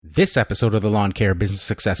This episode of the Lawn Care Business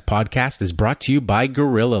Success Podcast is brought to you by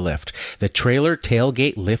Gorilla Lift, the trailer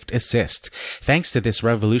tailgate lift assist. Thanks to this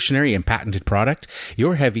revolutionary and patented product,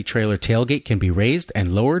 your heavy trailer tailgate can be raised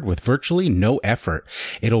and lowered with virtually no effort.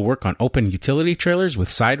 It'll work on open utility trailers with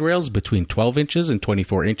side rails between 12 inches and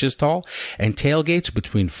 24 inches tall and tailgates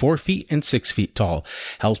between 4 feet and 6 feet tall.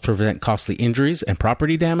 Helps prevent costly injuries and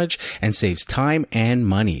property damage and saves time and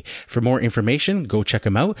money. For more information, go check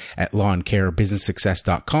them out at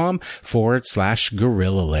lawncarebusinesssuccess.com/Gorilla Lift.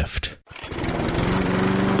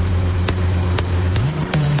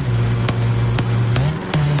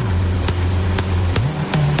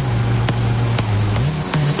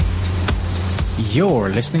 You're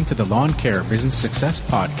listening to the Lawn Care Business Success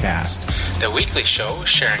Podcast, the weekly show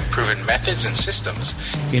sharing proven methods and systems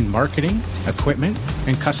in marketing, equipment,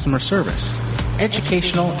 and customer service,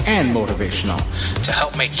 educational and motivational, to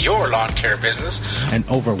help make your lawn care business an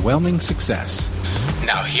overwhelming success.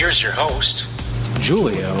 Now here's your host,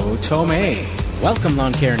 Giulio Tomei. Welcome,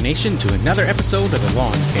 Lawn Care Nation, to another episode of the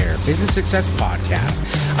Lawn Care Business Success Podcast.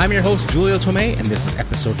 I'm your host, Giulio Tomei, and this is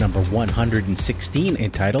episode number 116,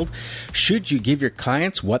 entitled, Should You Give Your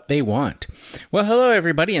Clients What They Want? Well, hello,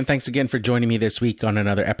 everybody, and thanks again for joining me this week on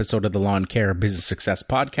another episode of the Lawn Care Business Success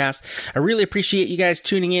Podcast. I really appreciate you guys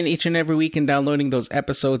tuning in each and every week and downloading those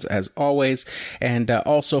episodes, as always, and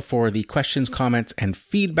also for the questions, comments, and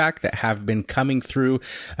feedback that have been coming through.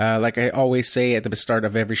 Like I always say at the start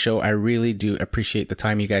of every show, I really do appreciate the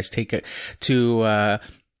time you guys take it to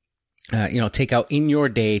take out in your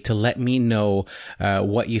day to let me know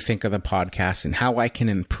what you think of the podcast and how I can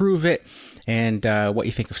improve it, and what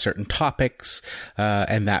you think of certain topics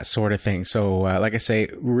and that sort of thing. So like I say,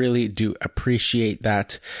 really do appreciate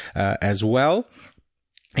that as well.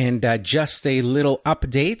 And just a little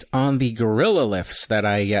update on the Gorilla Lifts that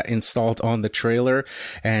I installed on the trailer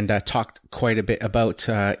and talked quite a bit about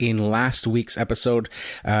in last week's episode.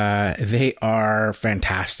 They are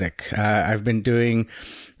fantastic. I've been doing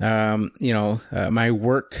my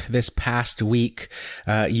work this past week,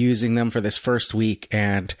 using them for this first week,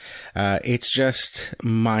 and it's just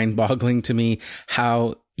mind-boggling to me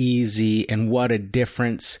how easy and what a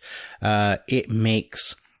difference it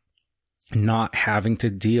makes not having to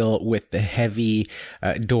deal with the heavy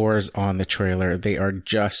doors on the trailer. They are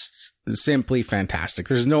just simply fantastic.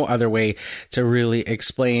 There's no other way to really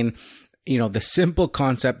explain, the simple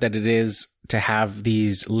concept that it is to have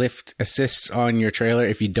these lift assists on your trailer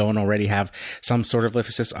if you don't already have some sort of lift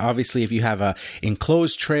assist. Obviously, if you have a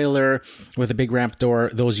enclosed trailer with a big ramp door,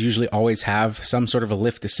 those usually always have some sort of a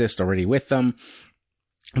lift assist already with them.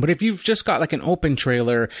 But if you've just got like an open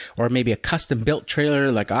trailer or maybe a custom built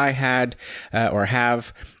trailer like I had or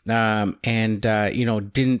have, you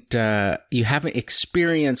haven't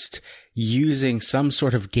experienced using some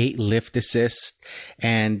sort of gate lift assist,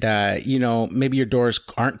 and maybe your doors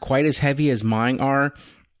aren't quite as heavy as mine are,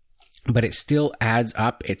 but it still adds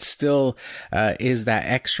up. It still is that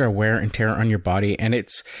extra wear and tear on your body, and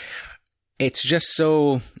it's just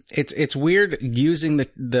so, it's weird using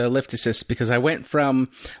the lift assist, because I went from,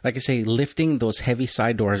 like I say, lifting those heavy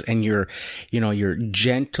side doors, and you're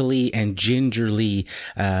gently and gingerly,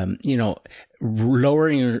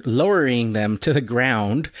 lowering them to the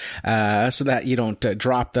ground, so that you don't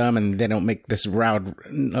drop them and they don't make this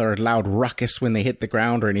loud ruckus when they hit the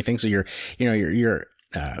ground or anything. So you're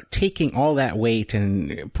taking all that weight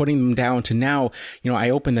and putting them down to now, I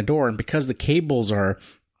open the door, and because the cables are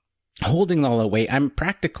holding all the weight, I'm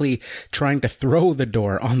practically trying to throw the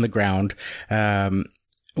door on the ground,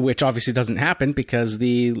 which obviously doesn't happen because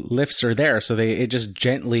the lifts are there. So it just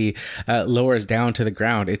gently lowers down to the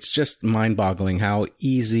ground. It's just mind-boggling how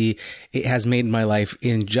easy it has made my life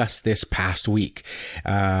in just this past week.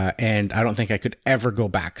 And I don't think I could ever go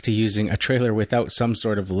back to using a trailer without some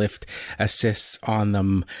sort of lift assists on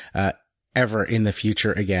them ever in the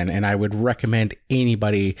future again. And I would recommend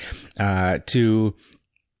anybody to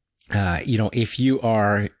if you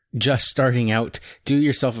are just starting out, do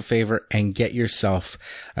yourself a favor and get yourself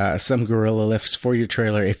some Gorilla Lifts for your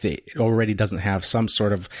trailer if it already doesn't have some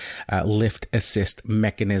sort of lift assist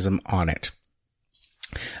mechanism on it.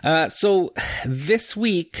 So this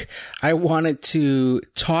week, I wanted to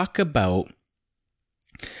talk about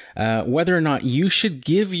whether or not you should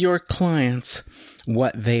give your clients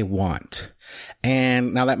what they want.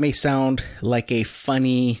 And now that may sound like a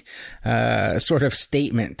funny sort of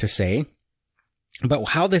statement to say, but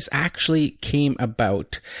how this actually came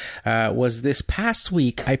about was this past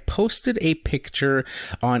week. I posted a picture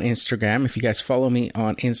on Instagram. If you guys follow me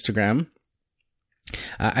on Instagram,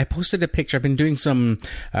 I posted a picture. I've been doing some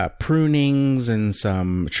prunings and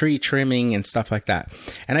some tree trimming and stuff like that.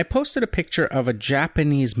 And I posted a picture of a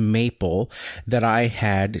Japanese maple that I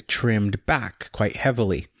had trimmed back quite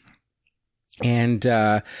heavily. And,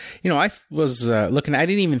 I was looking, I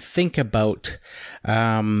didn't even think about,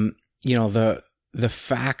 the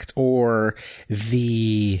fact or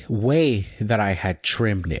the way that I had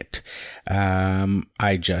trimmed it.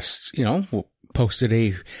 I just, posted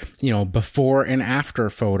a, before and after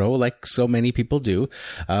photo, like so many people do,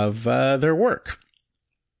 of their work.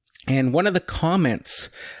 And one of the comments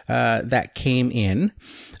that came in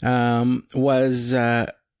was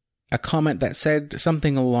a comment that said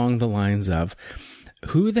something along the lines of,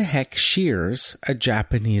 "Who the heck shears a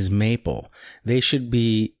Japanese maple? They should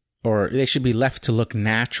be left to look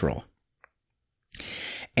natural."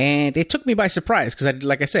 And it took me by surprise because,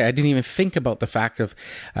 like I said, I didn't even think about the fact of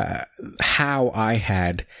how I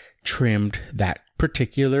had trimmed that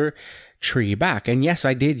particular tree back. And yes,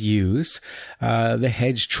 I did use the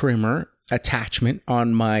hedge trimmer attachment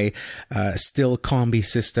on my Stihl Combi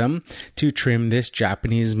system to trim this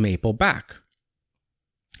Japanese maple back.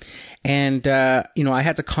 And, I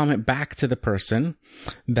had to comment back to the person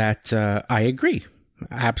that I agree.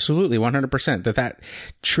 Absolutely, 100%. That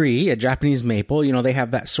tree, a Japanese maple, they have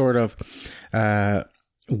that sort of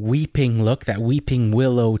weeping look, that weeping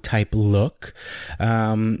willow type look,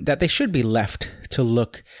 that they should be left to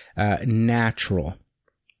look natural.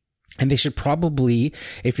 And they should probably,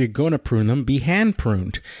 if you're going to prune them, be hand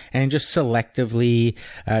pruned and just selectively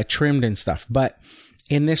trimmed and stuff. But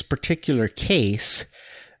in this particular case,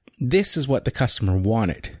 this is what the customer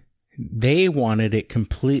wanted. They wanted it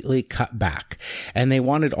completely cut back, and they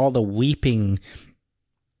wanted all the weeping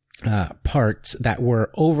parts that were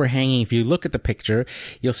overhanging. If you look at the picture,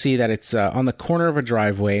 you'll see that it's on the corner of a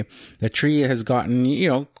driveway. The tree has gotten,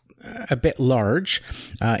 a bit large.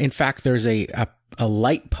 In fact, there's a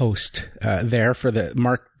light post there for the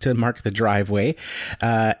mark the driveway,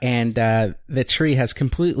 and the tree has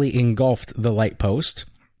completely engulfed the light post.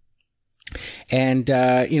 And,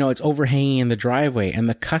 it's overhanging in the driveway. And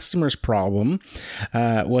the customer's problem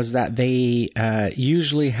was that they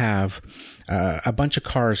usually have a bunch of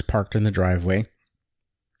cars parked in the driveway.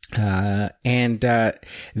 And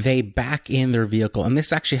they back in their vehicle. And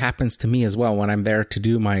this actually happens to me as well when I'm there to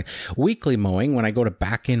do my weekly mowing. When I go to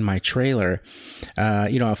back in my trailer,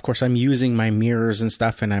 of course I'm using my mirrors and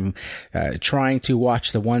stuff, and I'm trying to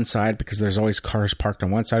watch the one side because there's always cars parked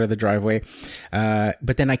on one side of the driveway.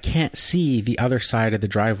 But then I can't see the other side of the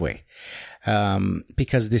driveway.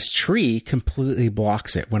 Because this tree completely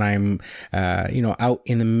blocks it when I'm, out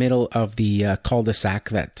in the middle of the cul-de-sac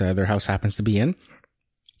that their house happens to be in.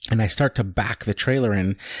 And I start to back the trailer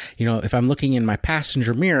in, if I'm looking in my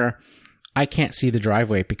passenger mirror, I can't see the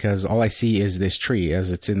driveway because all I see is this tree as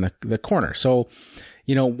it's in the corner. So,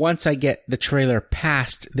 once I get the trailer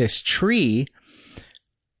past this tree,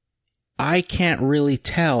 I can't really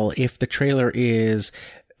tell if the trailer is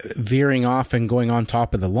veering off and going on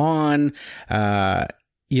top of the lawn,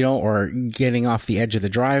 or getting off the edge of the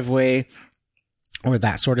driveway, or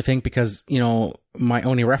that sort of thing, because, my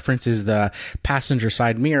only reference is the passenger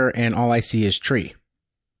side mirror and all I see is tree.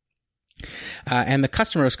 And the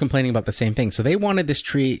customer was complaining about the same thing. So they wanted this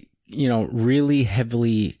tree, really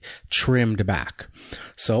heavily trimmed back.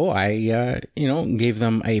 So I, gave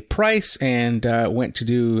them a price and went to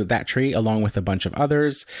do that tree along with a bunch of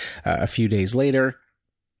others a few days later.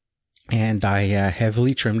 And I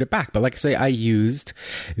heavily trimmed it back. But like I say, I used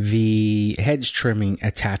the hedge trimming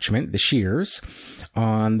attachment, the shears,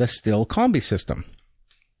 on the Stihl Combi system.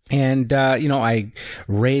 And, I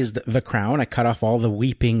raised the crown. I cut off all the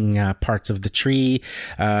weeping parts of the tree,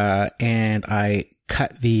 and I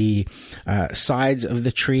cut the sides of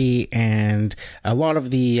the tree and a lot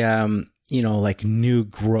of the like new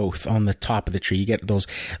growth on the top of the tree. You get those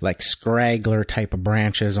like scraggler type of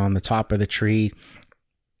branches on the top of the tree,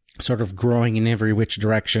 sort of growing in every which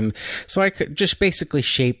direction. So I could just basically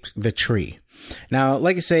shape the tree. Now,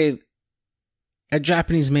 like I say, a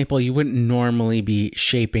Japanese maple, you wouldn't normally be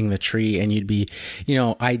shaping the tree, and you'd be,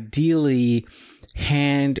 ideally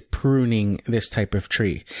hand pruning this type of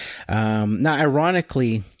tree. Now,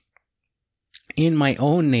 ironically, in my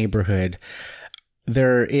own neighborhood,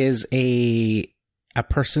 there is a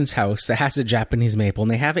person's house that has a Japanese maple,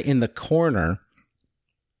 and they have it in the corner.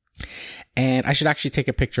 And I should actually take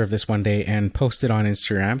a picture of this one day and post it on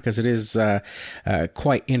Instagram because it is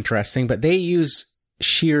quite interesting. But they use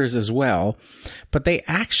shears as well, but they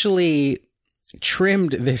actually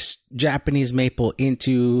trimmed this Japanese maple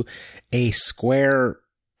into a square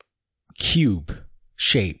cube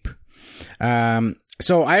shape.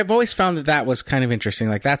 So I've always found that was kind of interesting.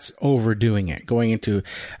 Like, that's overdoing it, going into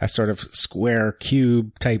a sort of square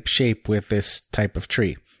cube type shape with this type of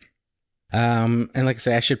tree. And like I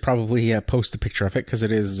say, I should probably post a picture of it because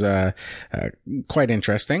it is quite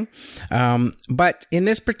interesting. But in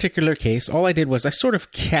this particular case, all I did was I sort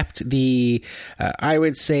of kept the, I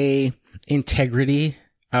would say, integrity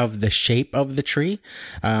of the shape of the tree.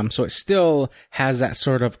 So it still has that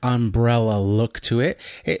sort of umbrella look to it.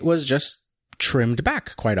 It was just trimmed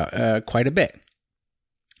back quite a bit.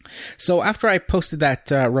 So after I posted that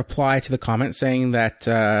reply to the comment saying that,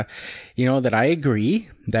 that I agree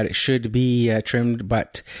that it should be trimmed,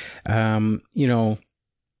 but,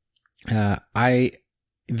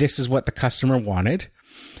 this is what the customer wanted.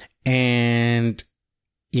 And,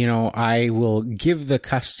 I will give the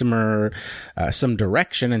customer some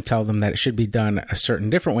direction and tell them that it should be done a certain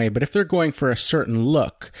different way. But if they're going for a certain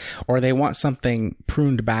look or they want something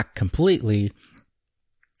pruned back completely,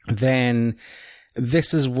 then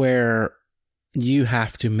this is where you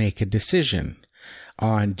have to make a decision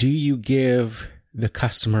on, do you give the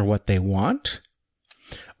customer what they want,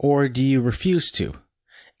 or do you refuse to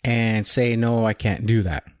and say, no, I can't do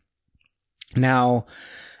that? Now,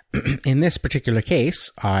 in this particular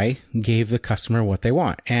case, I gave the customer what they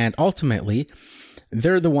want, and ultimately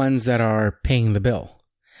they're the ones that are paying the bill.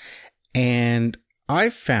 And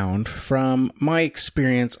I've found from my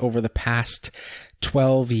experience over the past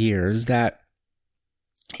 12 years that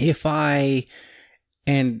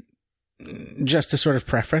and just to sort of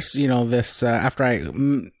preface, this, after I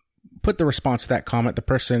put the response to that comment, the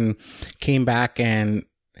person came back and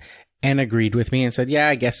agreed with me and said, yeah,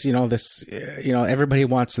 I guess, this, everybody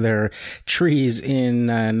wants their trees in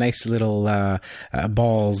nice little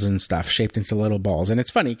balls and stuff, shaped into little balls. And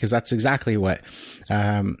it's funny because that's exactly what,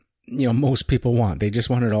 most people want. They just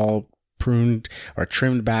want it all pruned or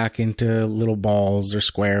trimmed back into little balls or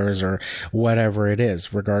squares or whatever it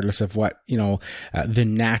is, regardless of what, the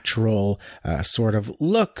natural sort of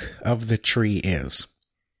look of the tree is.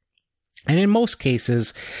 And in most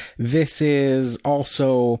cases, this is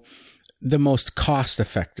also the most cost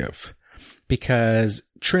effective, because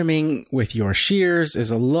trimming with your shears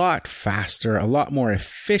is a lot faster, a lot more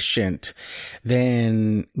efficient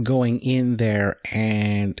than going in there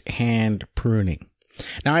and hand pruning.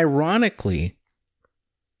 Now, ironically,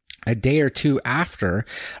 a day or two after,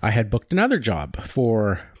 I had booked another job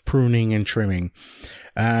for pruning and trimming.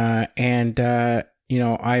 I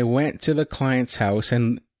went to the client's house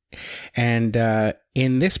and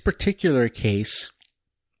in this particular case,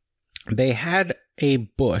 they had a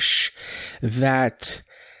bush that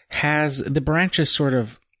has the branches sort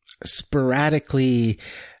of sporadically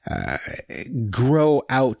grow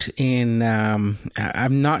out in,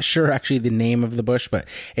 I'm not sure actually the name of the bush, but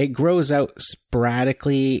it grows out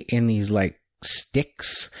sporadically in these like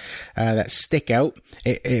sticks that stick out.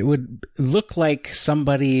 It would look like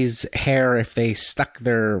somebody's hair if they stuck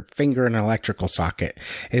their finger in an electrical socket,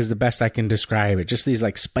 is the best I can describe it. Just these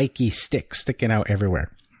like spiky sticks sticking out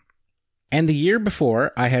everywhere. And the year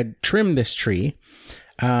before I had trimmed this tree,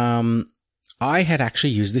 I had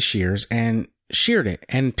actually used the shears and sheared it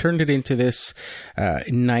and turned it into this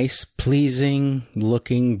nice, pleasing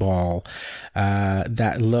looking ball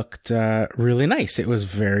that looked really nice. It was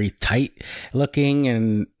very tight looking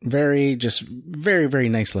and very, very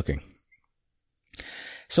nice looking.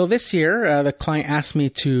 So this year, the client asked me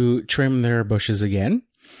to trim their bushes again.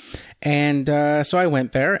 And so I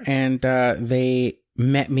went there and they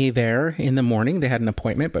met me there in the morning. They had an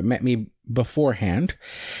appointment, but met me beforehand.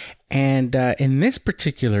 And in this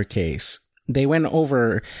particular case, they went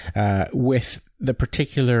over with the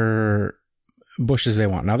particular bushes they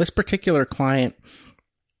want. Now, this particular client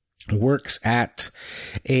works at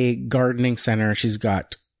a gardening center. She's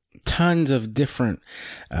got tons of different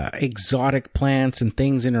exotic plants and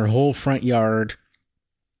things in her whole front yard.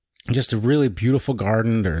 Just a really beautiful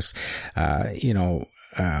garden. There's,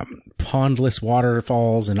 pondless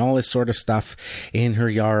waterfalls and all this sort of stuff in her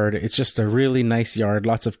yard. It's just a really nice yard.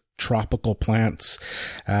 Lots of tropical plants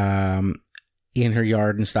in her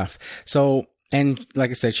yard and stuff. So, and like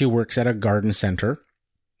I said, she works at a garden center.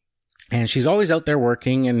 And she's always out there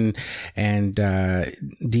working and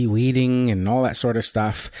de-weeding and all that sort of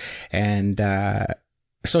stuff. And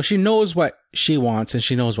so she knows what she wants and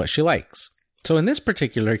she knows what she likes. So in this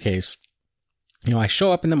particular case, I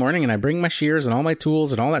show up in the morning and I bring my shears and all my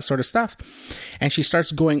tools and all that sort of stuff. And she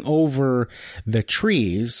starts going over the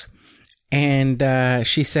trees. And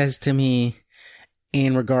she says to me,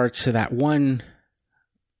 in regards to that one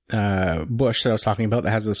bush that I was talking about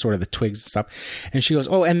that has the sort of the twigs and stuff. And she goes,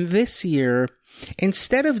 oh, and this year,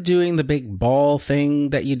 instead of doing the big ball thing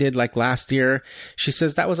that you did like last year, she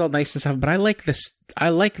says that was all nice and stuff, but I like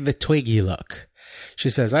the twiggy look. She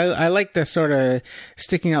says, I like the sort of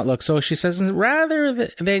sticking out look. So she says, rather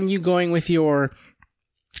than you going with your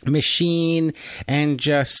machine and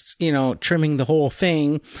just, trimming the whole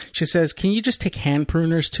thing, she says, can you just take hand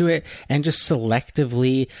pruners to it and just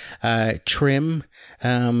selectively trim,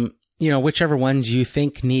 whichever ones you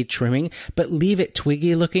think need trimming, but leave it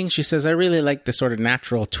twiggy looking. She says, I really like the sort of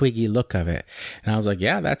natural twiggy look of it. And I was like,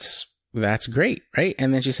 yeah, that's great, right?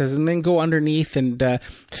 And then she says, and then go underneath and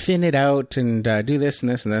thin it out and do this and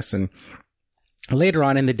this and this. And later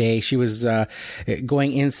on in the day, she was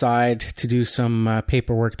going inside to do some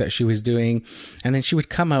paperwork that she was doing. And then she would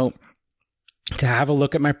come out to have a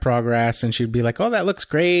look at my progress, and she'd be like, oh, that looks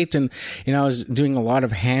great. And, I was doing a lot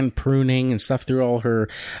of hand pruning and stuff through all her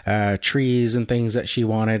trees and things that she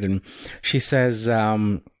wanted. And she says,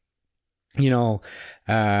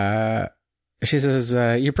 she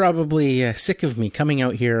says, you're probably sick of me coming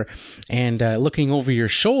out here and looking over your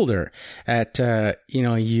shoulder at,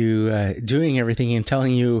 you doing everything and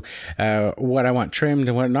telling you what I want trimmed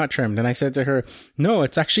and what not trimmed. And I said to her, no,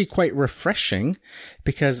 it's actually quite refreshing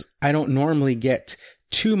because I don't normally get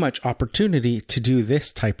too much opportunity to do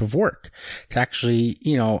this type of work. To actually,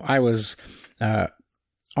 I was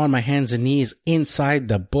on my hands and knees inside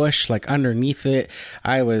the bush, like underneath it.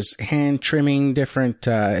 I was hand trimming different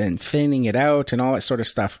and thinning it out and all that sort of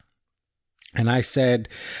stuff. And I said,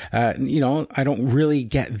 I don't really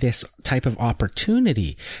get this type of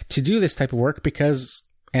opportunity to do this type of work because,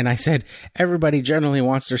 and I said, everybody generally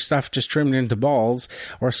wants their stuff just trimmed into balls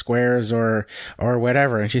or squares or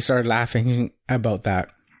whatever. And she started laughing about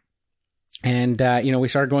that. And, we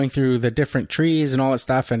started going through the different trees and all that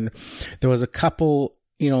stuff. And there was a couple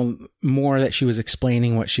more that she was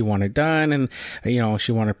explaining what she wanted done. And,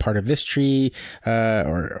 she wanted part of this tree,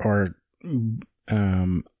 or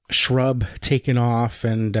shrub taken off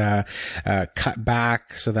and, cut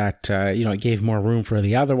back so that, it gave more room for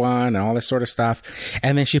the other one and all this sort of stuff.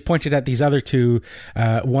 And then she pointed at these other two,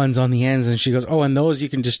 ones on the ends and she goes, oh, and those you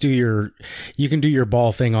can do your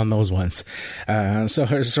ball thing on those ones. So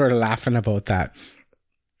I was sort of laughing about that.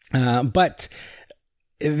 But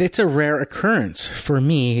it's a rare occurrence for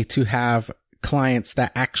me to have clients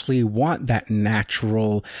that actually want that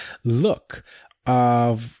natural look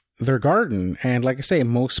of their garden. And like I say,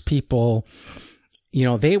 most people,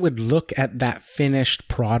 they would look at that finished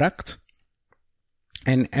product.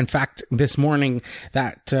 And in fact, this morning,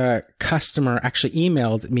 that customer actually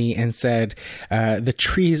emailed me and said, the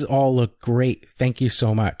trees all look great. Thank you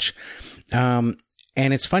so much.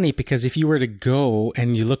 And it's funny because if you were to go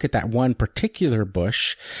and you look at that one particular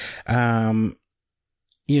bush, it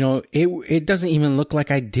doesn't even look like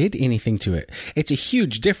I did anything to it. It's a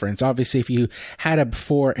huge difference. Obviously, if you had a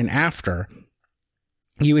before and after,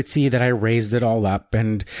 you would see that I raised it all up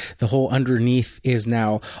and the whole underneath is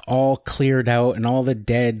now all cleared out and all the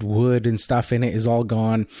dead wood and stuff in it is all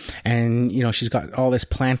gone. And, she's got all this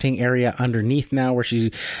planting area underneath now where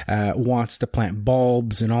she wants to plant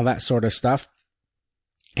bulbs and all that sort of stuff.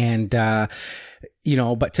 And, but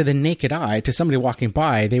to the naked eye, to somebody walking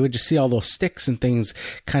by, they would just see all those sticks and things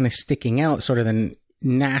kind of sticking out, sort of the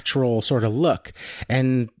natural sort of look.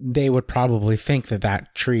 And they would probably think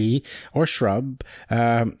that tree or shrub,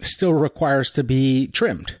 still requires to be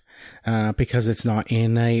trimmed, because it's not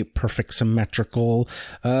in a perfect symmetrical,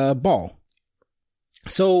 ball.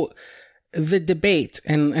 So the debate,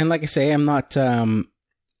 and like I say, I'm not,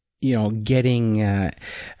 getting,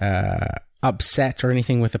 upset or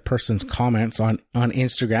anything with a person's comments on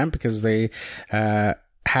Instagram because they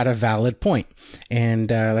had a valid point. And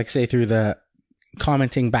like I say, through the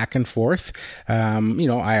commenting back and forth,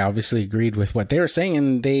 I obviously agreed with what they were saying,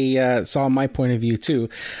 and they saw my point of view too,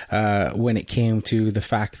 when it came to the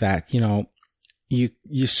fact that, you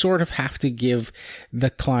sort of have to give the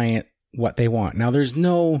client what they want. Now, there's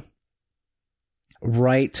no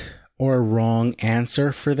right or wrong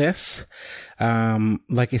answer for this.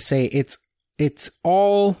 Like I say, it's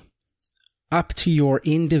all up to your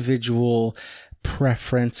individual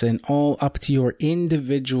preference and all up to your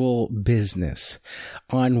individual business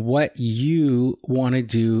on what you want to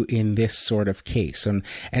do in this sort of case and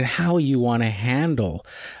how you want to handle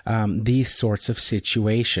these sorts of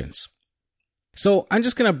situations. So I'm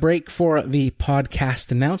just going to break for the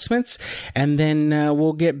podcast announcements, and then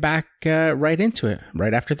we'll get back right into it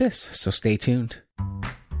right after this. So stay tuned.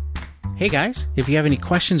 Hey guys, if you have any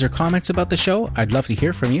questions or comments about the show, I'd love to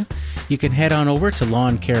hear from you. You can head on over to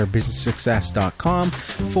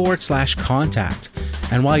lawncarebusinesssuccess.com/contact.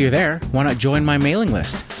 And while you're there, why not join my mailing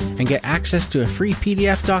list and get access to a free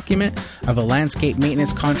PDF document of a landscape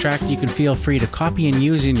maintenance contract you can feel free to copy and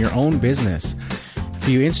use in your own business. For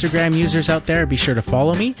you Instagram users out there, be sure to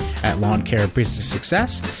follow me at Lawn Care Business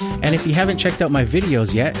Success. And if you haven't checked out my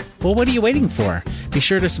videos yet, well, what are you waiting for? Be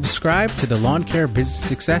sure to subscribe to the Lawn Care Business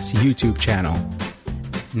Success YouTube channel.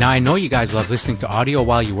 Now, I know you guys love listening to audio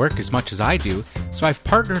while you work as much as I do, so I've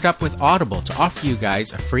partnered up with Audible to offer you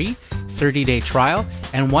guys a free 30-day trial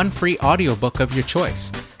and one free audiobook of your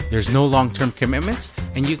choice. There's no long-term commitments,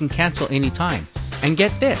 and you can cancel anytime. And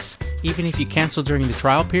get this, even if you cancel during the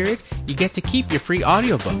trial period, you get to keep your free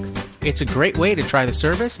audiobook. It's a great way to try the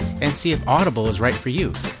service and see if Audible is right for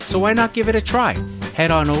you. So why not give it a try?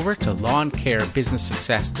 Head on over to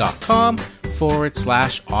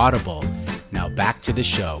lawncarebusinesssuccess.com/audible. Now back to the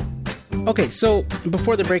show. Okay, so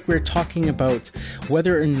before the break, we were talking about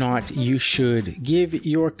whether or not you should give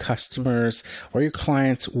your customers or your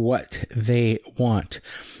clients what they want.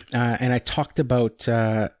 And I talked about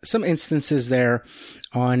some instances there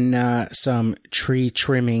on some tree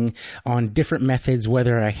trimming, on different methods,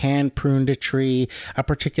 whether I hand pruned a tree, a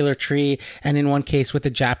particular tree, and in one case with the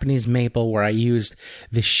Japanese maple where I used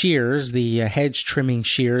the shears, the hedge trimming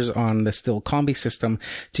shears on the Stihl Combi system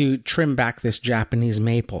to trim back this Japanese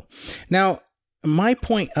maple. Now, my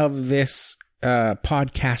point of this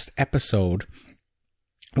podcast episode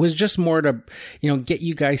was just more to, get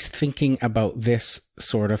you guys thinking about this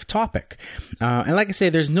sort of topic. And like I say,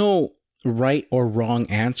 there's no right or wrong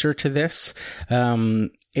answer to this.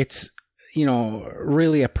 It's,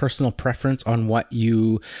 really a personal preference on what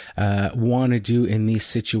you want to do in these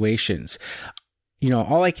situations.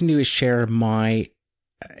 All I can do is share my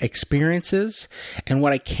experiences. And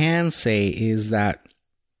what I can say is that,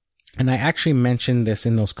 and I actually mentioned this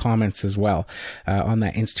in those comments as well, on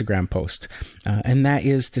that Instagram post. And that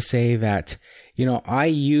is to say that, I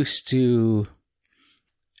used to,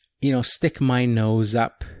 stick my nose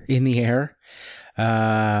up in the air,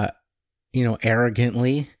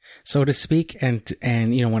 arrogantly, so to speak. And,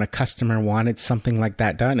 when a customer wanted something like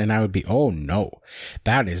that done, and I would be, oh no,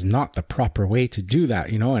 that is not the proper way to do that,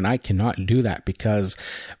 and I cannot do that because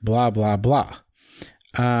blah, blah, blah.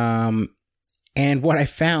 And what I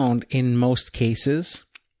found in most cases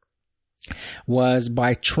was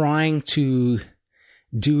by trying to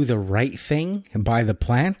do the right thing by the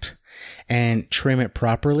plant and trim it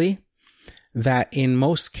properly, that in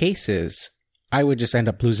most cases, I would just end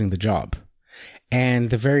up losing the job. And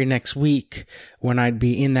the very next week, when I'd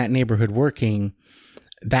be in that neighborhood working,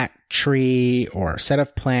 that tree or set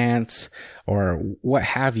of plants or what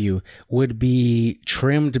have you would be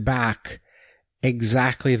trimmed back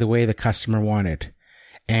exactly the way the customer wanted.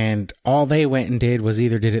 And all they went and did was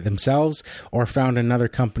either did it themselves or found another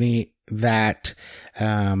company that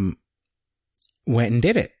went and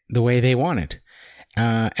did it the way they wanted.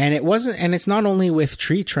 And it's not only with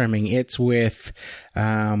tree trimming, it's with,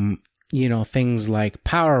 things like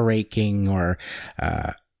power raking or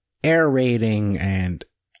aerating and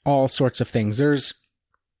all sorts of things. There's,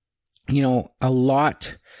 a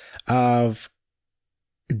lot of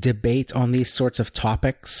debate on these sorts of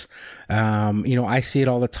topics. I see it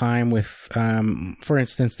all the time with, for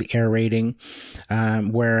instance, the aerating,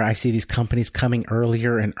 where I see these companies coming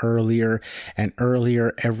earlier and earlier and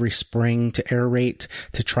earlier every spring to aerate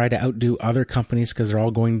to try to outdo other companies because they're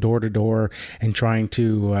all going door to door and trying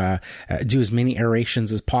to do as many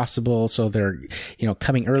aerations as possible. So they're,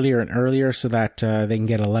 coming earlier and earlier so that they can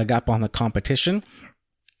get a leg up on the competition.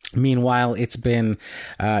 Meanwhile, it's been,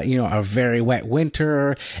 a very wet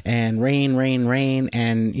winter and rain,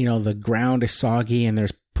 and, the ground is soggy and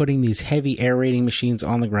there's putting these heavy aerating machines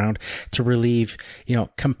on the ground to relieve,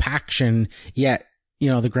 compaction, yet,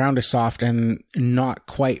 the ground is soft and not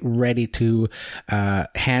quite ready to,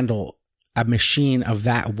 handle a machine of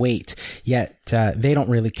that weight, yet, they don't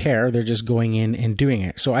really care. They're just going in and doing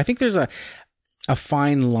it. So I think there's a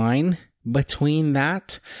fine line between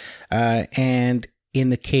that, and in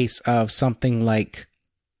the case of something like,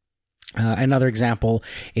 another example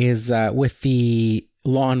is with the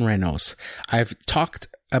lawn renos. I've talked,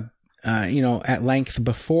 at length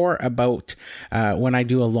before about when I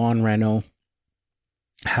do a lawn reno,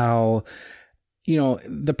 how,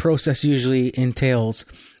 the process usually entails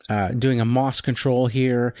doing a moss control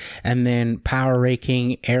here and then power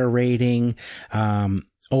raking, aerating,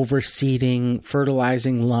 overseeding,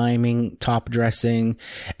 fertilizing, liming, top dressing,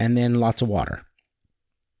 and then lots of water.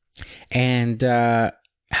 And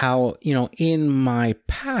how, in my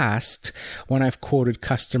past, when I've quoted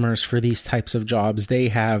customers for these types of jobs, they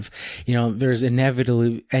have, there's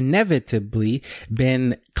inevitably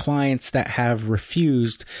been clients that have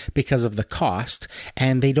refused because of the cost,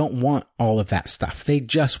 and they don't want all of that stuff. They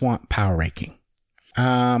just want power raking.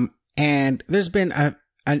 And there's been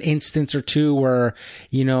an instance or two where,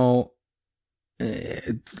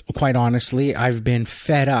 quite honestly, I've been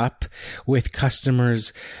fed up with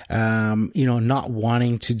customers, not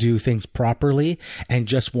wanting to do things properly and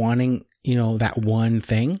just wanting, that one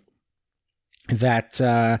thing that,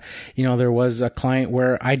 there was a client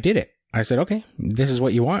where I did it. I said, okay, this is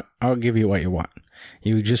what you want. I'll give you what you want.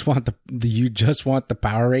 You just want the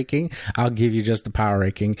power raking. I'll give you just the power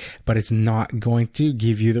raking, but it's not going to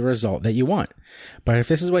give you the result that you want. But if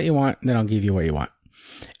this is what you want, then I'll give you what you want.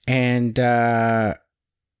 And, so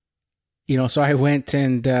I went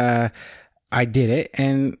and, I did it,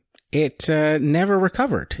 and it, never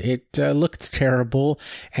recovered. It, looked terrible.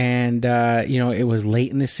 And, it was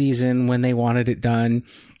late in the season when they wanted it done.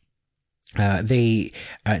 They,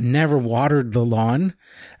 never watered the lawn,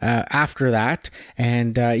 after that,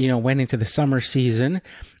 and, went into the summer season,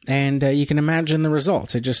 and, you can imagine the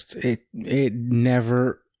results. It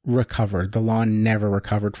never recovered. The lawn never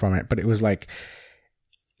recovered from it, but it was like,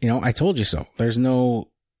 I told you so.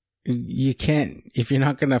 You can't, if you're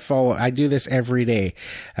not going to follow, I do this every day.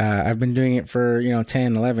 I've been doing it for,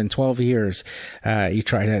 10, 11, 12 years. You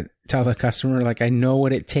try to tell the customer, like, I know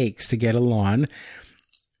what it takes to get a lawn,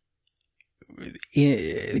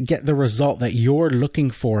 get the result that you're looking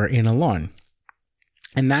for in a lawn.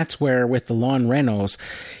 And that's where with the lawn renos,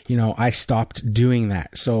 I stopped doing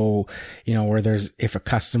that. So, if a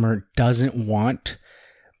customer doesn't want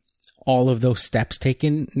all of those steps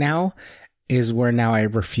taken now, is where now I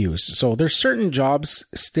refuse. So there's certain jobs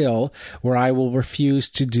still where I will refuse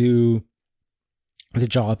to do the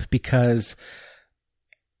job because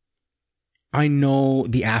I know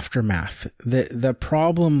the aftermath. The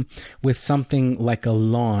problem with something like a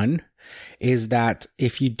lawn is that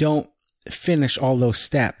if you don't finish all those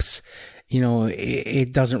steps,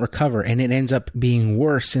 it doesn't recover, and it ends up being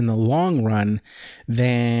worse in the long run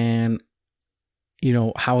than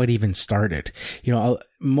how it even started.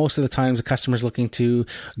 Most of the times the customer's looking to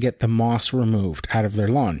get the moss removed out of their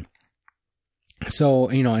lawn. So,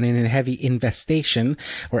 and in a heavy infestation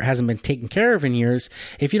where it hasn't been taken care of in years,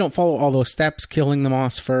 if you don't follow all those steps, killing the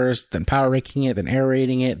moss first, then power raking it, then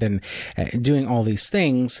aerating it, then doing all these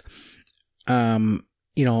things,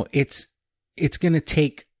 it's going to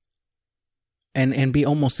take and be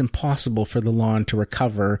almost impossible for the lawn to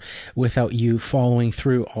recover without you following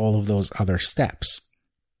through all of those other steps.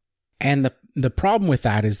 And the problem with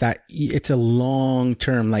that is that it's a long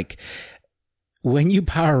term, like when you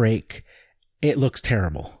power rake, it looks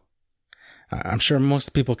terrible. I'm sure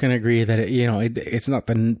most people can agree that it's not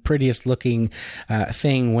the prettiest looking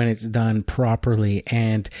thing when it's done properly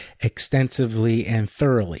and extensively and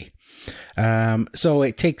thoroughly. So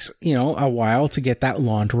it takes, a while to get that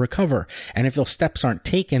lawn to recover. And if those steps aren't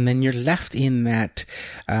taken, then you're left in that,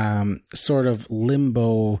 sort of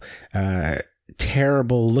limbo,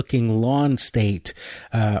 terrible looking lawn state,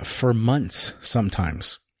 for months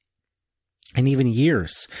sometimes. And even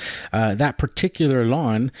years. That particular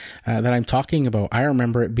lawn, that I'm talking about, I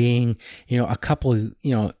remember it being, a couple,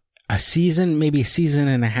 a season, maybe a season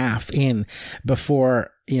and a half in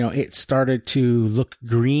before, it started to look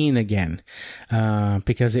green again,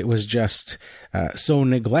 because it was just, so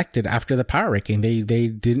neglected after the power raking. They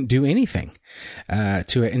didn't do anything,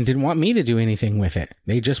 to it and didn't want me to do anything with it.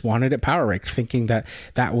 They just wanted it power raked, thinking that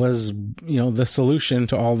that was, the solution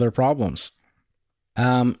to all their problems.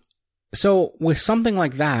 So with something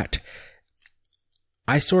like that,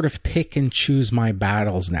 I sort of pick and choose my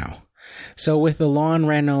battles now. So with the lawn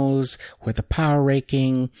renos, with the power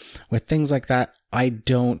raking, with things like that, I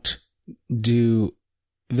don't do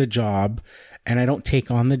the job, and I don't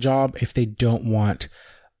take on the job if they don't want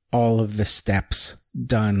all of the steps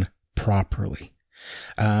done properly.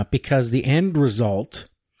 Because the end result,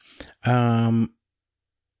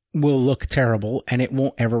 will look terrible and it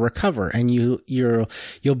won't ever recover. And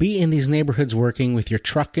you'll be in these neighborhoods working with your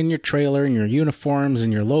truck and your trailer and your uniforms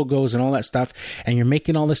and your logos and all that stuff, and you're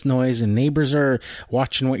making all this noise, and neighbors are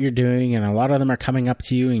watching what you're doing, and a lot of them are coming up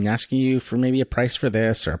to you and asking you for maybe a price for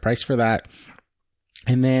this or a price for that.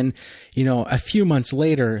 And then, a few months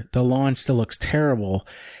later, the lawn still looks terrible,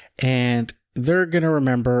 and they're going to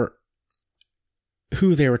remember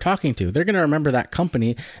who they were talking to. They're going to remember that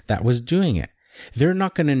company that was doing it. They're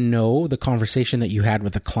not going to know the conversation that you had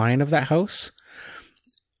with the client of that house,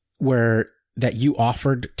 where, that you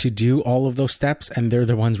offered to do all of those steps and they're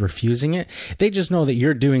the ones refusing it. They just know that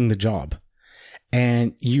you're doing the job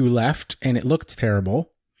and you left and it looked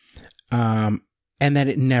terrible, and that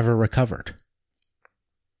it never recovered.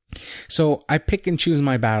 So I pick and choose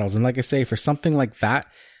my battles. And like I say, for something like that,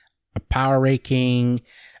 a power raking,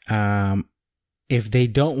 if they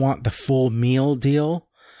don't want the full meal deal,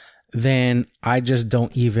 then I just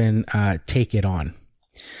don't even take it on.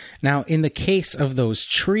 Now, in the case of those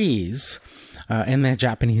trees, and that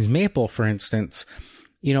Japanese maple, for instance,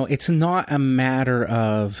 it's not a matter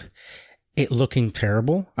of it looking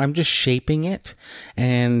terrible. I'm just shaping it.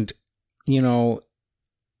 And,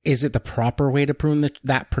 is it the proper way to prune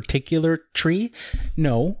that particular tree?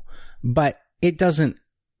 No, but it doesn't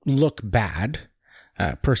look bad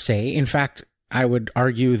per se. In fact, I would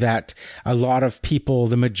argue that a lot of people,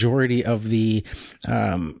 the majority of the,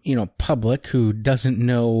 public who doesn't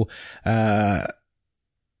know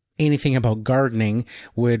anything about gardening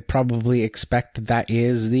would probably expect that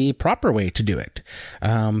is the proper way to do it,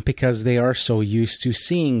 because they are so used to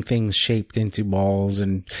seeing things shaped into balls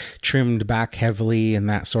and trimmed back heavily and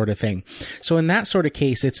that sort of thing. So in that sort of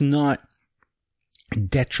case, it's not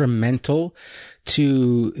detrimental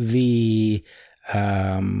to the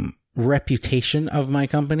reputation of my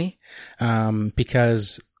company,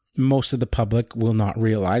 because most of the public will not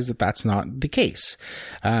realize that that's not the case,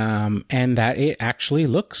 and that it actually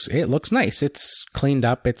looks nice. It's cleaned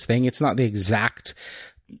up, it's not the exact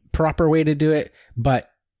proper way to do it,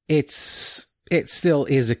 but it still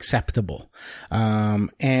is acceptable.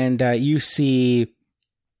 And you see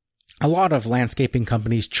a lot of landscaping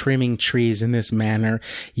companies trimming trees in this manner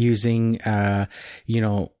using,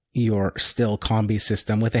 your still combi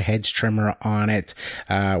system with a hedge trimmer on it,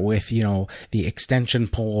 with, the extension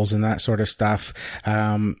poles and that sort of stuff.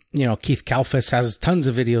 Keith Kalfas has tons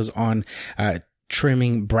of videos on,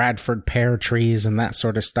 trimming Bradford pear trees and that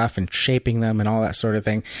sort of stuff and shaping them and all that sort of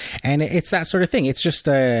thing. And it's that sort of thing. It's just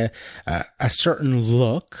a certain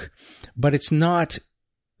look, but it's not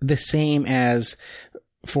the same as,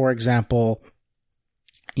 for example,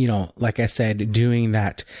 like I said, doing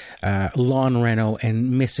that lawn reno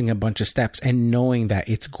and missing a bunch of steps and knowing that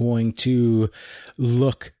it's going to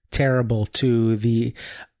look terrible to the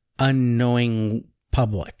unknowing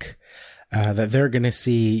public. That they're going to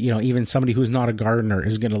see, even somebody who's not a gardener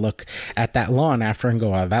is going to look at that lawn after and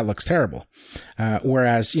go, oh, that looks terrible.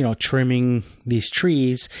 Whereas, trimming these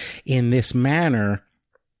trees in this manner,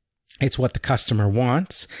 it's what the customer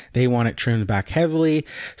wants. They want it trimmed back heavily.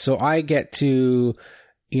 So I get to,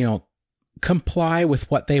 comply with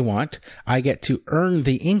what they want. I get to earn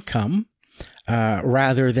the income,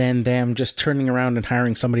 rather than them just turning around and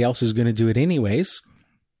hiring somebody else who's going to do it anyways.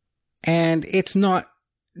 And it's not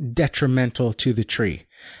detrimental to the tree.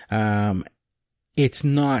 It's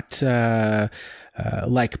not,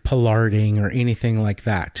 like pollarding or anything like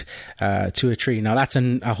that, to a tree. Now that's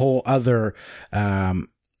a whole other,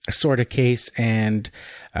 sort of case. And,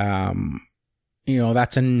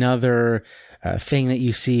 that's another thing that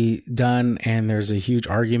you see done, and there's a huge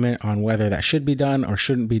argument on whether that should be done or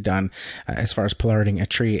shouldn't be done, as far as pollarding a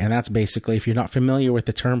tree. And that's basically, if you're not familiar with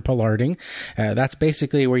the term pollarding, that's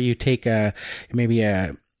basically where you take maybe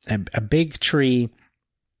a big tree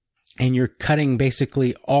and you're cutting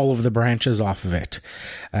basically all of the branches off of it,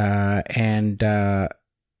 and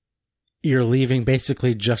you're leaving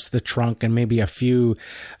basically just the trunk and maybe a few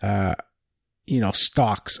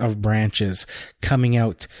stalks of branches coming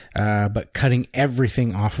out, but cutting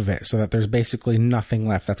everything off of it so that there's basically nothing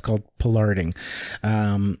left. That's called pollarding.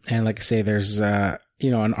 And like I say, there's,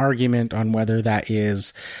 an argument on whether that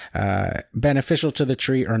is, beneficial to the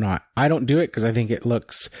tree or not. I don't do it because I think it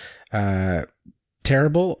looks,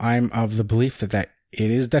 terrible. I'm of the belief that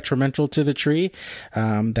it is detrimental to the tree,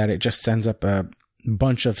 that it just sends up a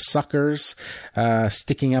bunch of suckers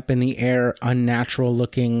sticking up in the air, unnatural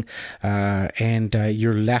looking, and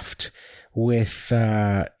you're left with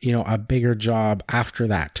a bigger job after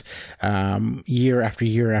that. Year after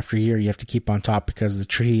year after year, you have to keep on top because the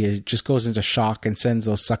tree just goes into shock and sends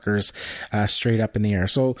those suckers straight up in the air.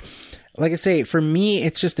 So like I say, for me,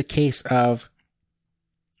 it's just a case of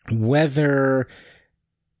whether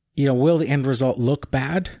will the end result look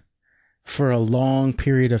bad for a long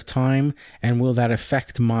period of time, and will that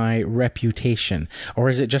affect my reputation? Or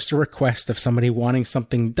is it just a request of somebody wanting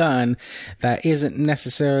something done that isn't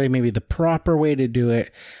necessarily maybe the proper way to do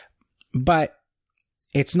it, but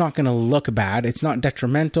it's not going to look bad, it's not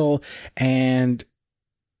detrimental, and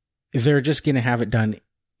they're just going to have it done,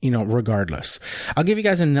 regardless. I'll give you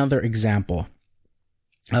guys another example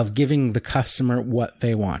of giving the customer what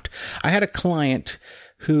they want. I had a client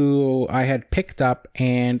who I had picked up,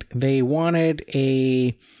 and they wanted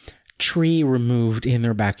a tree removed in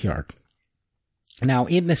their backyard. Now,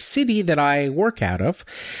 in the city that I work out of,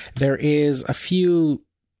 there is a few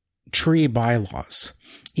tree bylaws,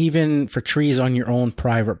 even for trees on your own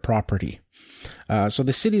private property. So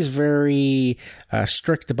the city is very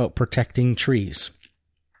strict about protecting trees.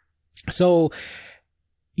 So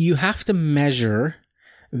you have to measure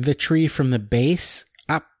the tree from the base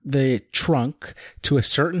up the trunk to a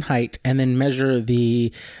certain height, and then measure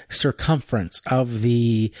the circumference of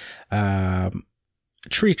the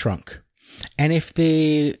tree trunk. And if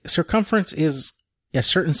the circumference is a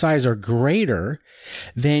certain size or greater,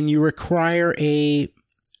 then you require a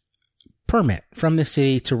permit from the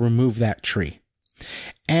city to remove that tree.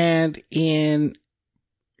 And in,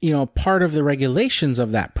 part of the regulations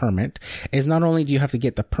of that permit is not only do you have to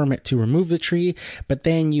get the permit to remove the tree, but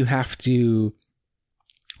then you have to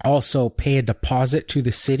also pay a deposit to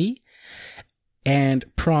the city and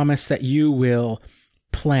promise that you will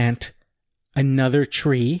plant another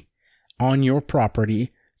tree on your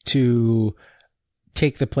property to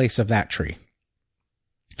take the place of that tree.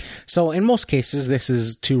 So in most cases, this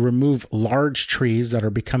is to remove large trees that are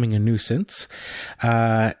becoming a nuisance.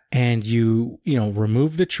 And you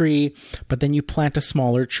remove the tree, but then you plant a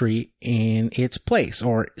smaller tree in its place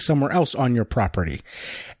or somewhere else on your property.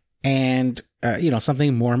 And,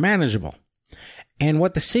 something more manageable. And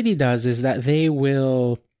what the city does is that they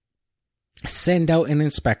will send out an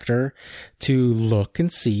inspector to look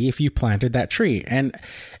and see if you planted that tree. And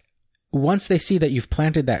once they see that you've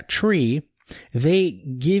planted that tree, they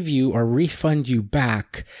give you or refund you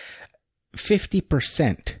back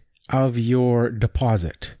 50% of your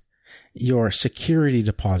deposit, your security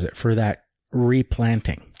deposit for that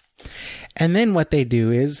replanting. And then what they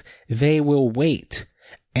do is they will wait.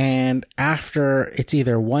 And after it's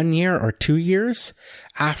either 1 year or 2 years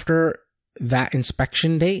after that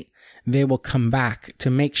inspection date, they will come back to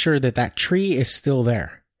make sure that that tree is still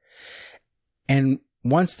there. And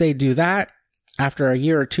once they do that, after a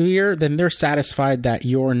year or 2 years, then they're satisfied that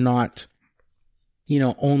you're not,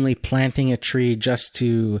 only planting a tree just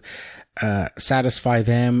to satisfy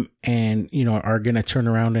them and, are going to turn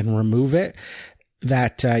around and remove it.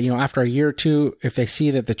 That, after a year or two, if they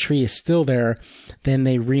see that the tree is still there, then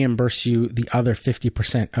they reimburse you the other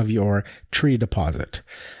 50% of your tree deposit.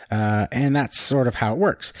 And that's sort of how it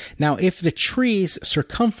works. Now, if the tree's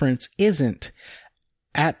circumference isn't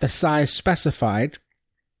at the size specified,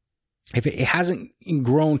 if it hasn't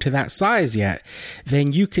grown to that size yet,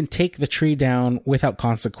 then you can take the tree down without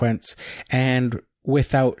consequence and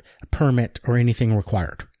without a permit or anything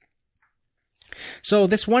required. So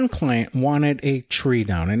this one client wanted a tree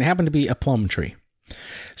down, and it happened to be a plum tree.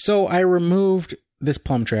 So I removed this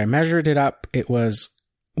plum tree. I measured it up. It was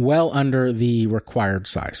well under the required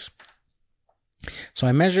size. So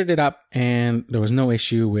I measured it up, and there was no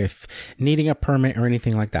issue with needing a permit or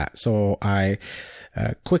anything like that. So I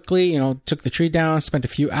quickly, took the tree down, spent a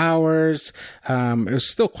few hours. It was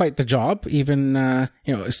still quite the job, even,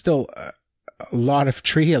 it's still a lot of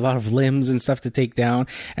tree, a lot of limbs and stuff to take down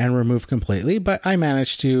and remove completely, but I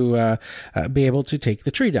managed to be able to take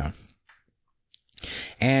the tree down.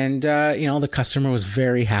 And, the customer was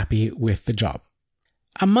very happy with the job.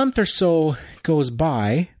 A month or so goes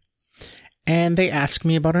by, and they ask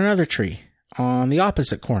me about another tree on the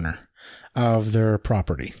opposite corner of their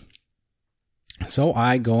property. So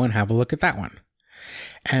I go and have a look at that one.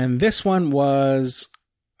 And this one was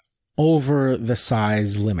over the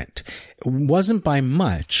size limit. It wasn't by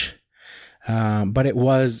much, but it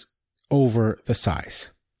was over the size.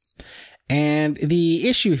 And the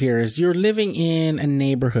issue here is you're living in a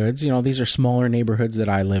neighborhoods, these are smaller neighborhoods that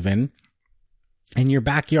I live in, and your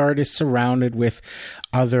backyard is surrounded with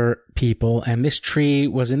other people, and this tree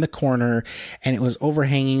was in the corner, and it was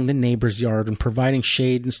overhanging the neighbor's yard and providing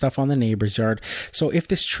shade and stuff on the neighbor's yard. So if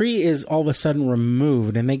this tree is all of a sudden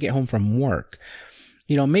removed and they get home from work,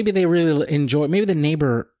 maybe they really maybe the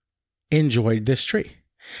neighbor enjoyed this tree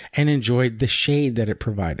and enjoyed the shade that it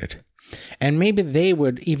provided. And maybe they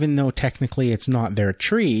would, even though technically it's not their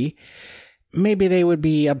tree, maybe they would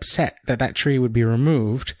be upset that that tree would be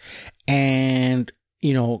removed and,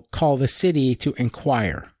 call the city to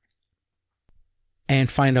inquire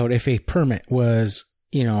and find out if a permit was,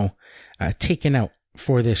 taken out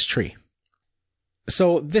for this tree.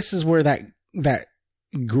 So this is where that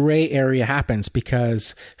gray area happens,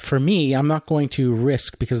 because for me, I'm not going to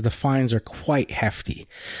risk, because the fines are quite hefty.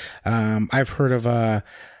 I've heard of a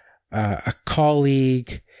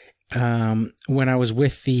colleague, when I was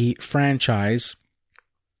with the franchise,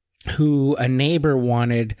 who a neighbor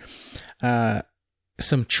wanted,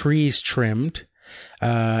 some trees trimmed,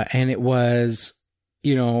 and it was,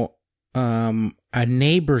 a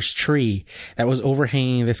neighbor's tree that was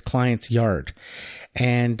overhanging this client's yard.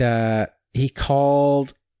 And he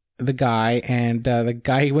called the guy, and the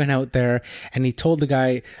guy went out there and he told the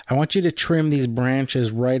guy, I want you to trim these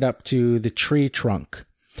branches right up to the tree trunk.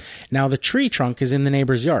 Now, the tree trunk is in the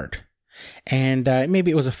neighbor's yard, and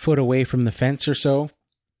maybe it was a foot away from the fence or so.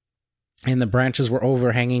 And the branches were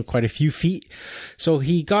overhanging quite a few feet. So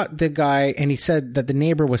he got the guy, and he said that the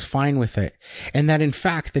neighbor was fine with it. And that, in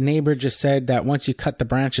fact, the neighbor just said that once you cut the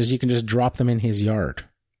branches, you can just drop them in his yard.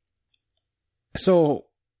 So,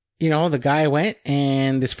 the guy went,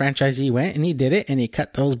 and this franchisee went, and he did it, and he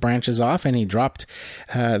cut those branches off, and he dropped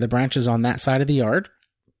the branches on that side of the yard.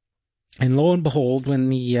 And lo and behold, when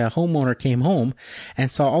the homeowner came home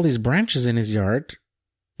and saw all these branches in his yard,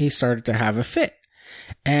 he started to have a fit.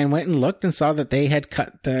 And went and looked and saw that they had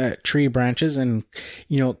cut the tree branches and,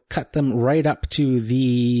 cut them right up to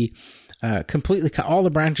the, completely cut all the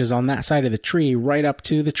branches on that side of the tree right up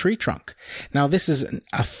to the tree trunk. Now, this is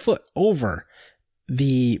a foot over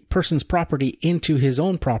the person's property into his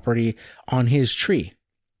own property on his tree.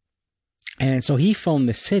 And so he phoned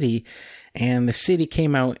the city, and the city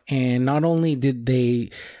came out, and not only did they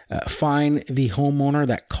fine the homeowner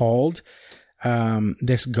that called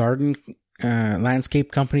this garden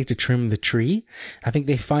landscape company to trim the tree. I think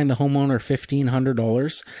they fined the homeowner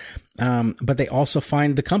 $1,500, but they also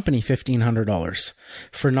fined the company $1,500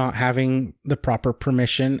 for not having the proper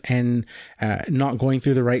permission and not going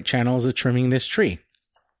through the right channels of trimming this tree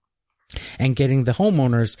and getting the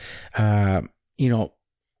homeowners,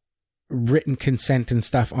 written consent and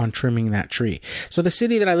stuff on trimming that tree. So the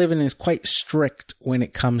city that I live in is quite strict when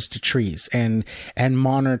it comes to trees and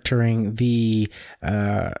monitoring the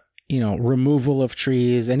removal of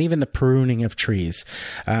trees and even the pruning of trees.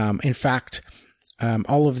 In fact,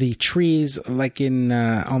 all of the trees, like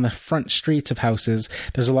on the front streets of houses,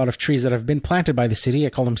 there's a lot of trees that have been planted by the city. I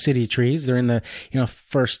call them city trees. They're in the,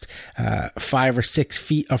 first 5 or 6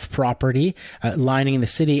 feet of property, lining the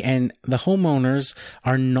city, and the homeowners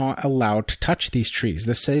are not allowed to touch these trees.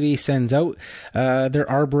 The city sends out, their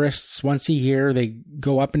arborists once a year. They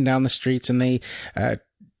go up and down the streets and they,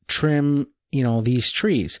 trim these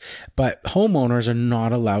trees, but homeowners are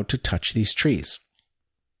not allowed to touch these trees.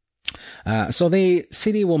 So the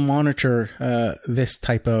city will monitor this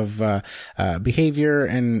type of behavior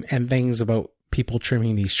and things about people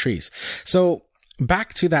trimming these trees. So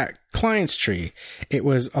back to that client's tree, it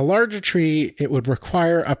was a larger tree. It would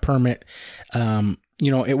require a permit.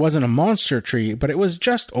 It wasn't a monster tree, but it was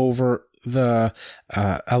just over the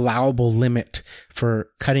allowable limit for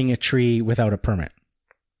cutting a tree without a permit.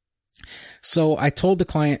 So I told the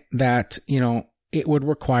client that, it would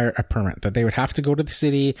require a permit, that they would have to go to the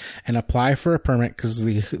city and apply for a permit because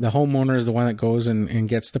the homeowner is the one that goes and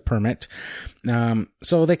gets the permit.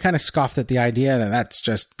 So they kind of scoffed at the idea that that's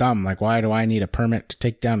just dumb. Like, why do I need a permit to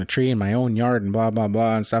take down a tree in my own yard and blah, blah,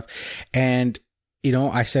 blah and stuff. And,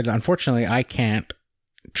 I said, unfortunately, I can't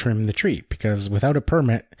trim the tree because without a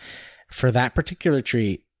permit for that particular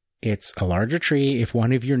tree, it's a larger tree. If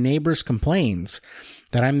one of your neighbors complains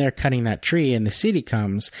that I'm there cutting that tree and the city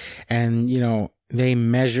comes and, they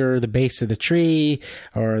measure the base of the tree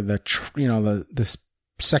or the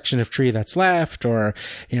section of tree that's left or,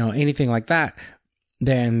 anything like that,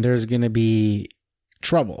 then there's going to be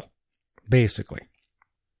trouble, basically.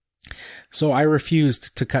 So I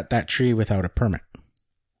refused to cut that tree without a permit.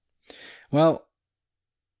 Well,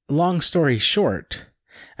 long story short,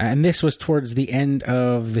 and this was towards the end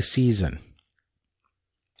of the season.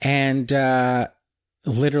 And,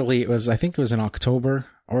 literally I think it was in October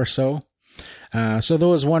or so. So there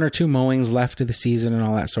was 1 or 2 mowings left of the season and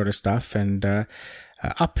all that sort of stuff. And,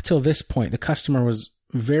 up till this point, the customer was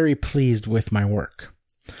very pleased with my work.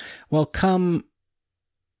 Well, come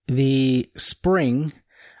the spring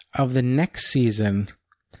of the next season,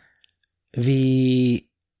 the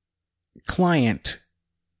client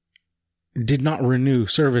did not renew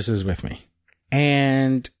services with me.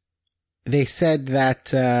 And they said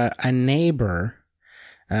that a neighbor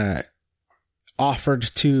offered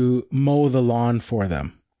to mow the lawn for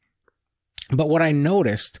them. But what I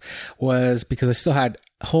noticed was, because I still had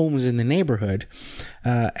homes in the neighborhood,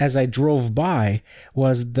 as I drove by,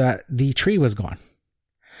 was that the tree was gone.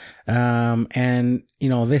 And,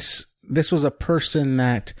 this was a person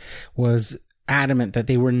that was adamant that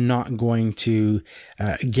they were not going to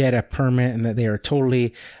get a permit and that they were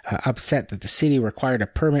totally upset that the city required a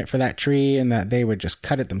permit for that tree and that they would just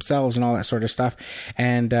cut it themselves and all that sort of stuff.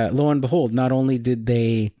 And lo and behold, not only did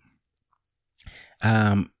they,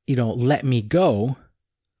 let me go,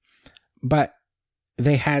 but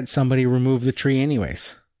they had somebody remove the tree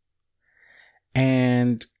anyways.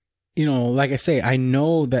 And, like I say, I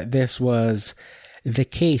know that this was the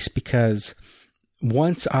case because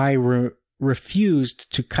once I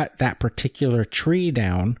refused to cut that particular tree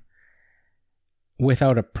down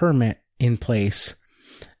without a permit in place,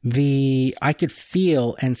 I could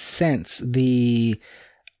feel and sense the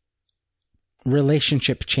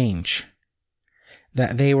relationship change.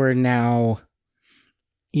 That they were now,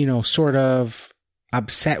 sort of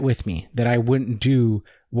upset with me that I wouldn't do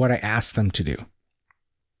what I asked them to do.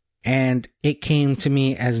 And it came to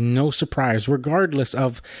me as no surprise, regardless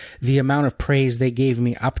of the amount of praise they gave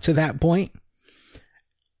me up to that point.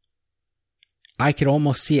 I could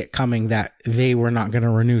almost see it coming that they were not going to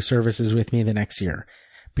renew services with me the next year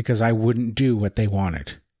because I wouldn't do what they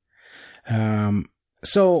wanted.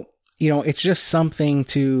 So, it's just something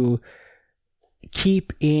to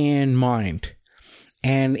keep in mind.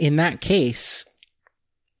 And in that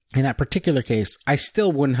particular case, I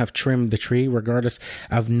still wouldn't have trimmed the tree regardless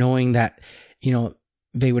of knowing that,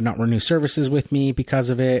 they would not renew services with me because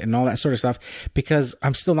of it and all that sort of stuff, because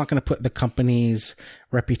I'm still not going to put the company's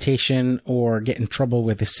reputation or get in trouble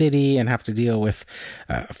with the city and have to deal with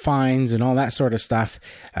fines and all that sort of stuff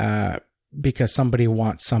because somebody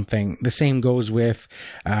wants something. The same goes with,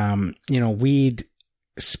 weed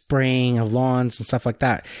spraying of lawns and stuff like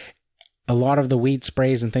that. A lot of the weed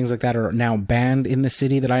sprays and things like that are now banned in the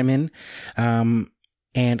city that I'm in,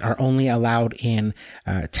 and are only allowed in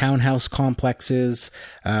townhouse complexes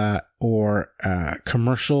or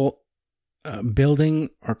commercial building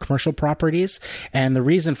or commercial properties. And the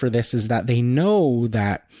reason for this is that they know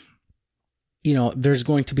that, there's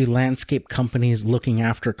going to be landscape companies looking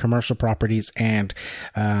after commercial properties and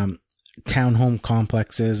townhome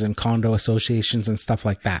complexes and condo associations and stuff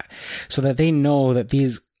like that. So that they know that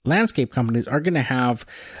these landscape companies are going to have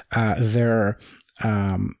their,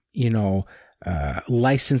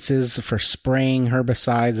 licenses for spraying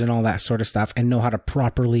herbicides and all that sort of stuff and know how to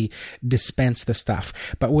properly dispense the stuff.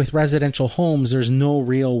 But with residential homes, there's no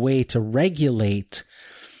real way to regulate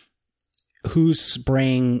who's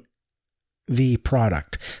spraying the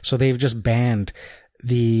product. So they've just banned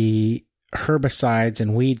the herbicides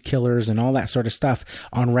and weed killers and all that sort of stuff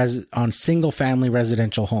on single family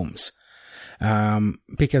residential homes.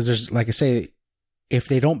 Because there's, like I say, if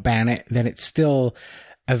they don't ban it, then it's still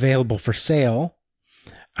available for sale.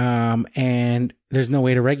 And there's no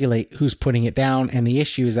way to regulate who's putting it down. And the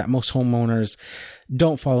issue is that most homeowners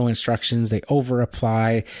don't follow instructions. They over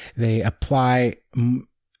apply. They apply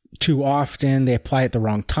too often. They apply at the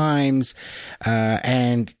wrong times.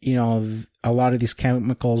 And, a lot of these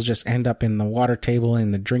chemicals just end up in the water table,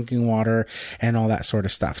 in the drinking water and all that sort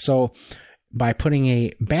of stuff. So by putting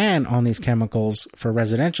a ban on these chemicals for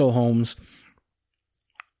residential homes,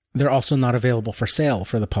 they're also not available for sale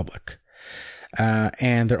for the public.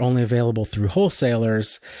 And they're only available through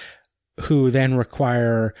wholesalers who then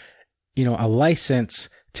require, a license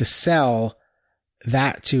to sell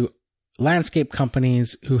that to landscape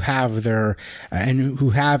companies who have their, and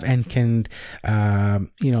can,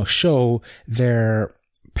 show their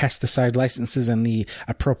pesticide licenses and the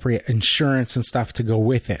appropriate insurance and stuff to go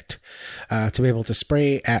with it, to be able to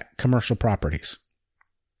spray at commercial properties.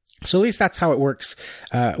 So at least that's how it works,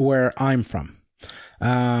 where I'm from.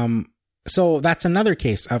 So that's another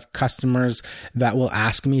case of customers that will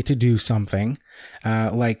ask me to do something,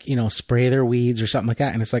 like, spray their weeds or something like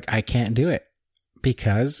that. And it's like, I can't do it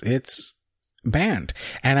because it's banned.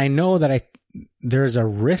 And I know that there's a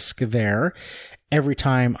risk there every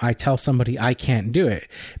time I tell somebody I can't do it,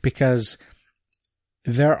 because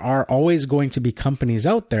there are always going to be companies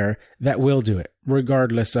out there that will do it,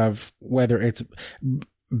 regardless of whether it's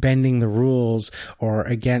bending the rules or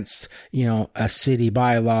against, a city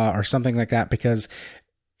bylaw or something like that, because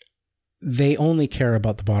they only care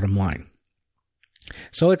about the bottom line.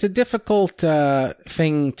 So it's a difficult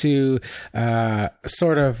thing to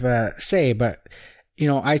sort of say, but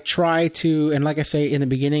I try to, and like I say in the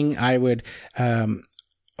beginning, I would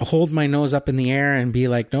hold my nose up in the air and be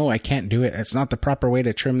like, no, I can't do it. It's not the proper way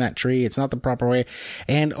to trim that tree. It's not the proper way.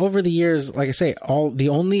 And over the years, like I say, the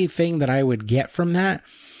only thing that I would get from that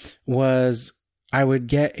was I would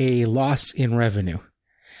get a loss in revenue.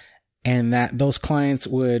 And that those clients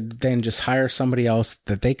would then just hire somebody else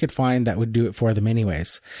that they could find that would do it for them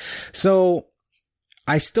anyways. So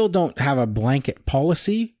I still don't have a blanket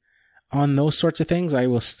policy on those sorts of things. I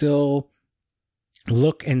will still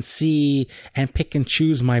look and see and pick and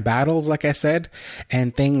choose my battles, like I said,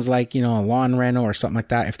 and things like, a lawn reno or something like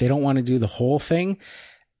that. If they don't want to do the whole thing,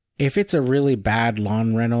 if it's a really bad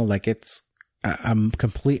lawn reno, like it's a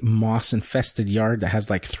complete moss infested yard that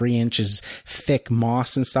has like 3 inches thick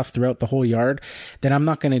moss and stuff throughout the whole yard, then I'm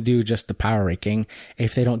not going to do just the power raking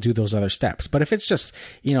if they don't do those other steps. But if it's just,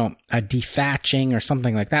 a dethatching or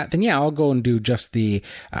something like that, then yeah, I'll go and do just the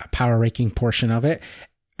power raking portion of it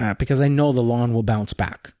because I know the lawn will bounce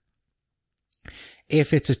back.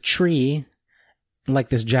 If it's a tree like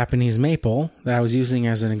this Japanese maple that I was using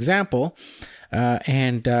as an example,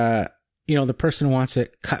 the person wants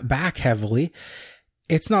it cut back heavily,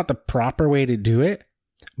 it's not the proper way to do it,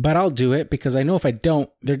 but I'll do it because I know if I don't,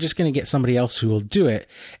 they're just going to get somebody else who will do it,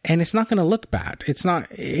 and it's not going to look bad.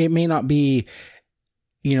 It may not be,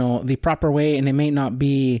 the proper way, and it may not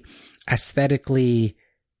be aesthetically,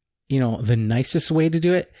 the nicest way to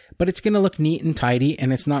do it, but it's going to look neat and tidy,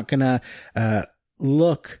 and it's not going to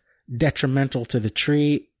look detrimental to the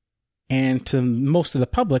tree. And to most of the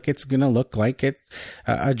public, it's going to look like it's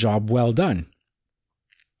a job well done.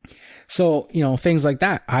 So, things like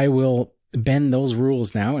that, I will bend those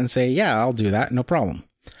rules now and say, yeah, I'll do that. No problem.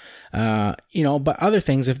 But other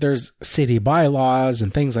things, if there's city bylaws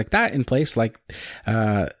and things like that in place, like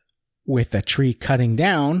with a tree cutting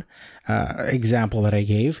down example that I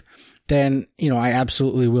gave, then, I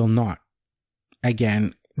absolutely will not,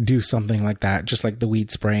 again, do something like that, just like the weed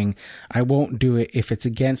spraying. I won't do it if it's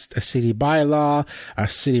against a city bylaw, a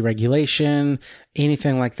city regulation,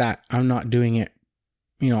 anything like that. I'm not doing it,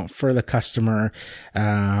 for the customer,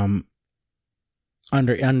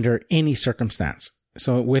 under any circumstance.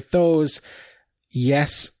 So with those,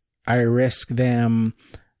 yes, I risk them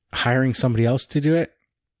hiring somebody else to do it,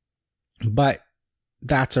 but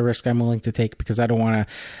that's a risk I'm willing to take because I don't want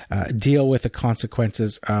to deal with the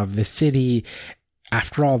consequences of the city.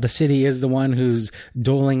 After all, the city is the one who's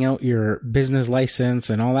doling out your business license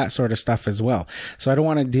and all that sort of stuff as well. So I don't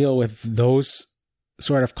want to deal with those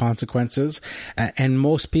sort of consequences. And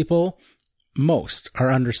most people are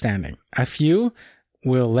understanding. A few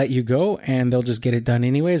will let you go and they'll just get it done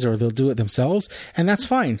anyways, or they'll do it themselves. And that's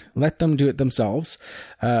fine. Let them do it themselves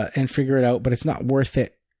and figure it out. But it's not worth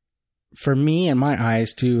it for me in my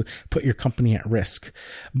eyes to put your company at risk.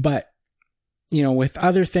 But, with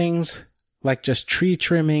other things, like just tree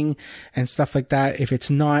trimming and stuff like that, if it's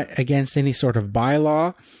not against any sort of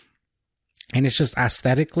bylaw and it's just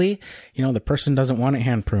aesthetically, the person doesn't want it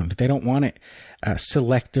hand pruned. They don't want it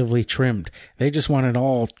selectively trimmed. They just want it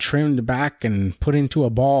all trimmed back and put into a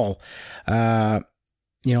ball, a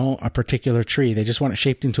particular tree. They just want it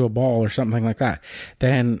shaped into a ball or something like that.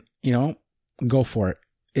 Then, go for it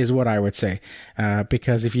is what I would say.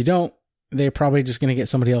 Because if you don't, they're probably just going to get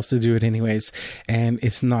somebody else to do it anyways. And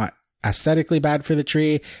it's not aesthetically bad for the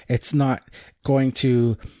tree. It's not going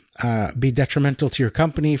to be detrimental to your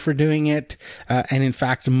company for doing it. And in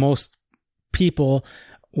fact, most people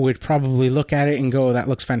would probably look at it and go, that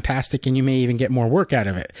looks fantastic. And you may even get more work out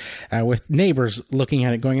of it, with neighbors looking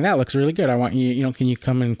at it going, that looks really good. I want you, can you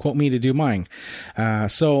come and quote me to do mine?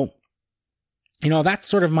 So that's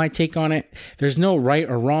sort of my take on it. There's no right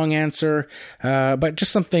or wrong answer, but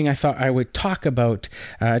just something I thought I would talk about,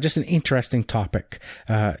 just an interesting topic,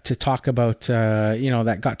 to talk about,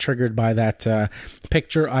 that got triggered by that,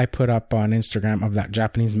 picture I put up on Instagram of that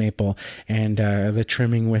Japanese maple and, the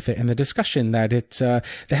trimming with it and the discussion that it's, the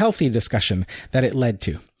healthy discussion that it led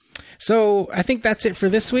to. So I think that's it for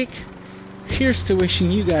this week. Here's to wishing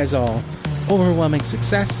you guys all overwhelming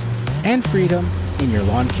success and freedom in your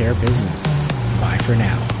lawn care business. Bye for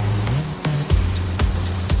now.